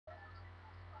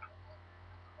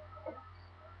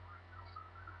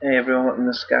Hey everyone, welcome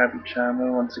to the Ska Records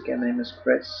channel. Once again, my name is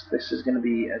Chris. This is going to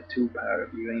be a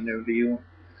two-part review.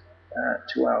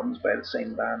 Two albums by the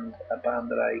same band, a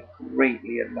band that I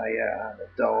greatly admire and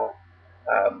adore.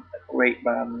 A great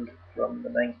band from the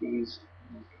 90s,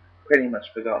 pretty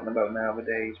much forgotten about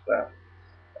nowadays, but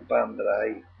a band that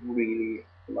I really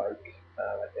like.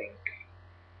 I think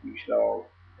you should all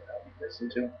listen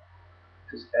to.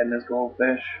 This is Edna's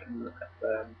Goldfish. And,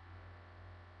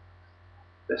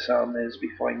 this album is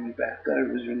Before I Knew Better.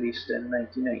 It was released in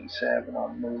 1997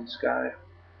 on Moon Sky.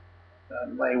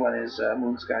 My one is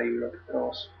Moon Sky Europe, of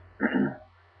course. It's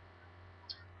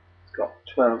got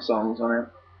 12 songs on it.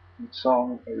 Each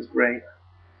song is great.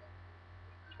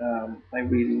 I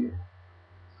really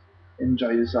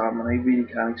enjoy this album, and I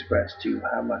really can't express to you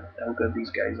how good these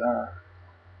guys are.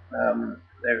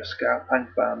 They're a ska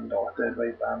punk band or a third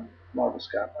wave band, more of a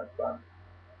ska punk band,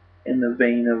 in the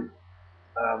vein of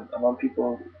a lot of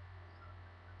people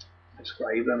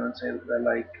describe them and say that they're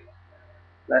like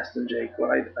less than Jake.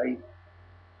 Well, I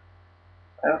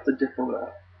have to differ with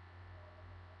that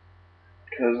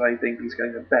because I think these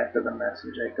guys are better than Less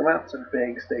than Jake. And that's a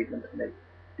big statement to make.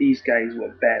 These guys were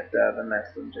better than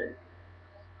Less than Jake.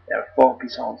 They had a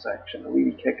 4-piece horn section, a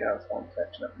really kick-ass horn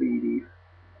section that really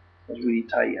was really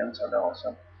tight and sounded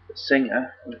awesome. The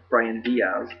singer, Brian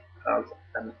Diaz, had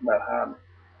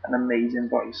an amazing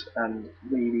voice and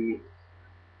really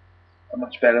a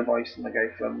much better voice than the guy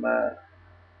from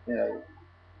you know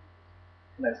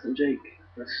Less Than Jake.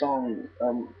 The song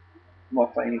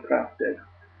more finely crafted.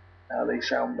 They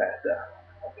sound better.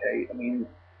 Okay, I mean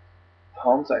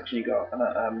horn section you got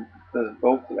the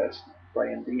vocalist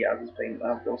Brian Diaz is playing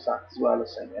alto sax as well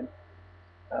as singing.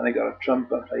 And they got a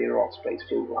trumpet player who also plays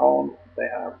flugelhorn. They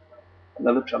have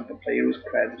another trumpet player who's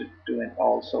credited doing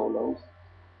all solos,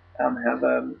 and they have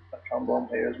a trombone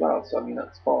player as well. So I mean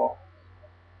that's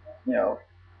you know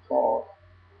four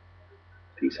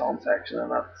piece horn section,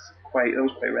 and that was quite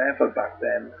rare for back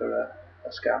then for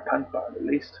a ska punk band at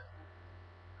least.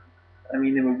 I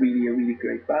mean they were really a really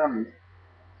great band.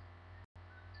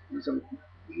 Some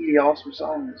really awesome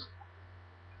songs.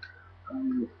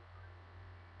 Um,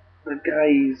 the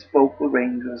guy's vocal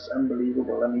range was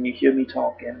unbelievable. I mean, you hear me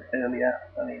talking earlier,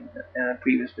 in a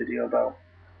previous video about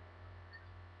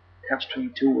Catch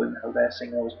 22 and how their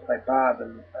singer was quite bad,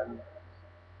 and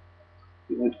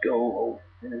he would go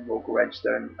in his vocal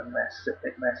register and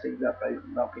mess things up by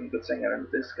not being a good singer. And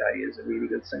this guy is a really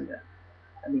good singer,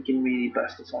 and he can really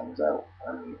bust the songs out.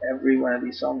 I mean, every one of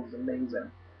these songs is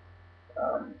amazing.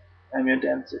 I'm Your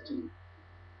Density,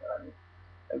 um,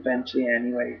 eventually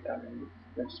anyway. I mean,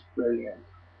 they're just brilliant.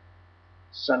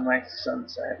 Sunrise to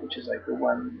Sunset, which is like the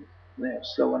one,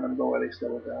 slower number where they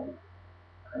slow it down,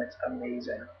 and it's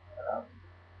amazing. Um,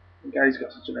 the guy's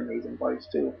got such an amazing voice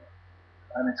too,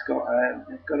 and it's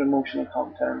got emotional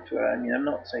content to it. I mean, I'm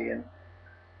not saying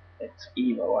it's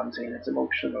emo. I'm saying it's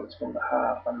emotional. It's from the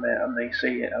heart, and they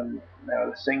say it, and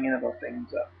they're singing about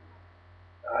things that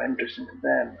are interesting to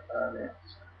them, and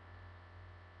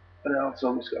but it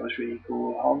also has got this really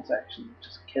cool horn section, which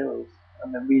just kills,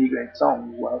 and they're really great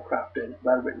songs, well crafted,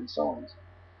 well written songs,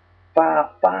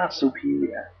 far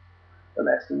superior to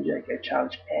Less Than Jake. I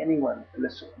challenge anyone to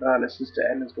listens to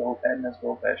Edna's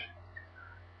Goldfish.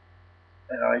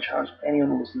 I challenge anyone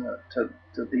who listens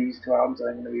to these two albums that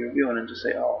I'm going to be reviewing and just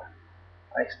say, oh,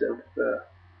 I still prefer,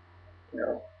 you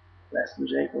know, Less Than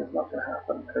Jake, and it's not going to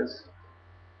happen because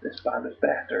this band is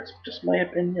better. It's just my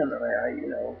opinion, and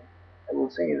I will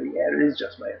say that, yeah, it is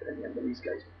just my opinion, but these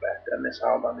guys are better, and this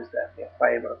album is definitely a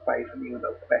 5 out of 5 for me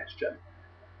without question.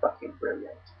 Fucking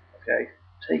brilliant. Okay,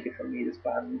 take it from me, this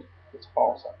band is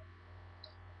awesome.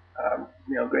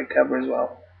 Great cover as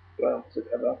well. Well, to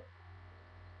cover.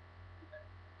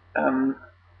 Um,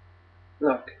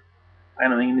 look, I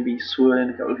don't mean to be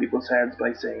swirling a couple of people's heads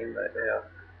by saying that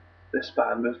this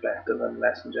band was better than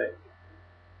Less Than Jake.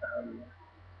 Um,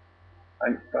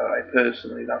 but I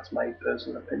personally, that's my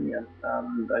personal opinion,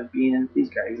 and I've been into these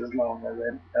guys as long as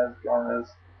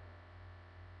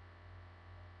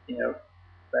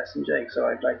Less Than Jake. So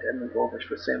I'd like to end the Goldfish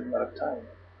for the same amount of time.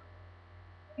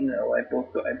 I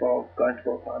both got into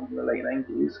both bands in the late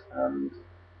 '90s, and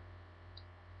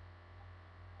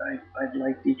I've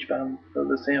liked each band for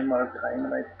the same amount of time,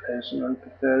 and I personally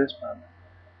prefer this band.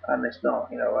 And it's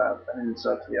not, an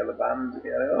insult to the other band.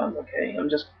 Okay.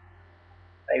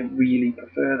 I really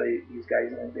prefer these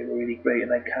guys. I think they were really great,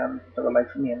 and I can't, for the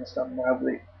life of me, understand why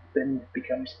they've been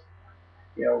becomes,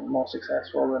 more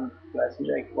successful than Les and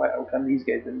Jake. Why? How come these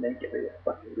guys didn't make it? They're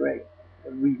fucking great.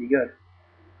 They're really good.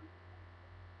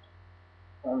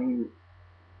 I mean,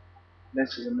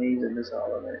 This is amazing, this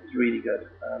album, it's really good,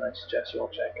 and I suggest you all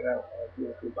check it out. If you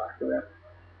look at the back of it,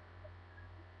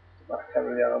 the back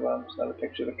cover of the album, it's got a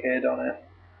picture of a kid on it,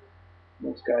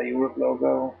 the Ska Europe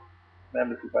logo.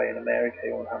 Remember, if you buy in America,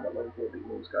 you won't have a logo, it'll be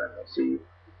Ska NYC,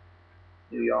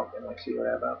 New York NYC,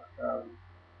 whatever.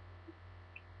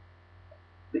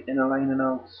 The inner liner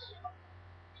notes,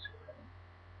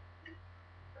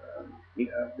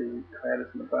 you have the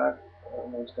credits in the back,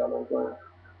 no Ska logo,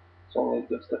 it's all the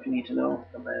good stuff you need to know,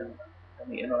 and then on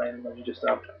the inner liner notes, you just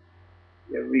have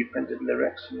your reprinted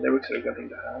lyrics, and lyrics are a good thing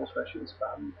to have, especially in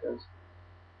spam, because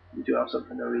you do have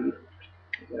something to read.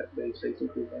 They say some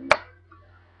cool things.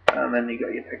 And then you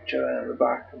got your picture at the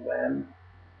back, and then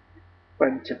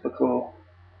quite typical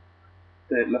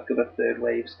third look of a third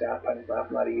wave ska punk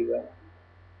band, not either.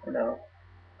 You know,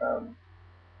 um,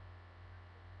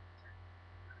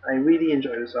 I really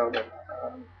enjoy this album.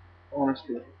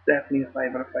 Honestly, definitely a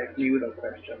 5 out of 5 for you without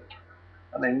question.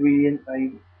 And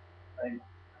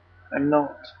I'm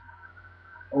not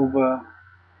overplaying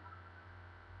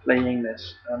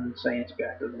this and saying it's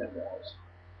better than it was.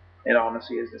 It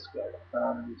honestly is this good.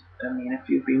 And I mean, if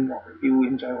you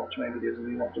enjoy watching my videos and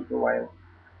you watch it for a while,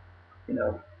 you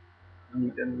know,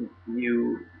 and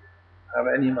you have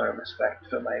any amount of respect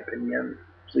for my opinion,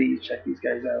 please check these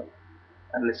guys out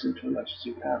and listen to as much as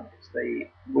you can, because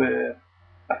they were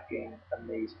fucking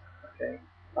amazing. Okay,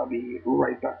 I'll be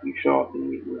right back to you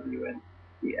shortly reviewing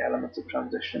the Elements of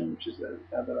Transition, which is the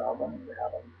other album they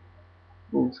have on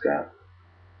Moonscat.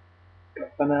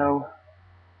 But for now,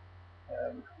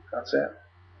 that's it.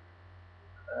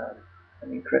 Um, I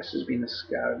mean, Chris has been a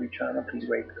Ska every channel. Please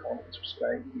rate, comment, and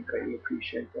subscribe. We greatly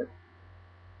appreciate it.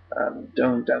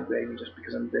 Don't downgrade me just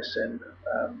because I'm dissing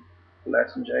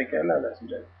Les and Jake. I love Les and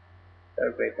Jake. They're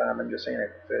a great band. I'm just saying I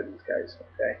prefer these guys,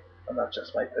 okay? And that's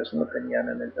just my personal opinion,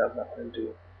 and it has nothing to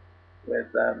do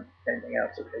with anything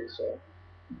else, okay? So,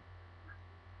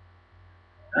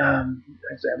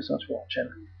 thanks ever so much for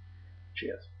watching.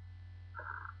 Cheers.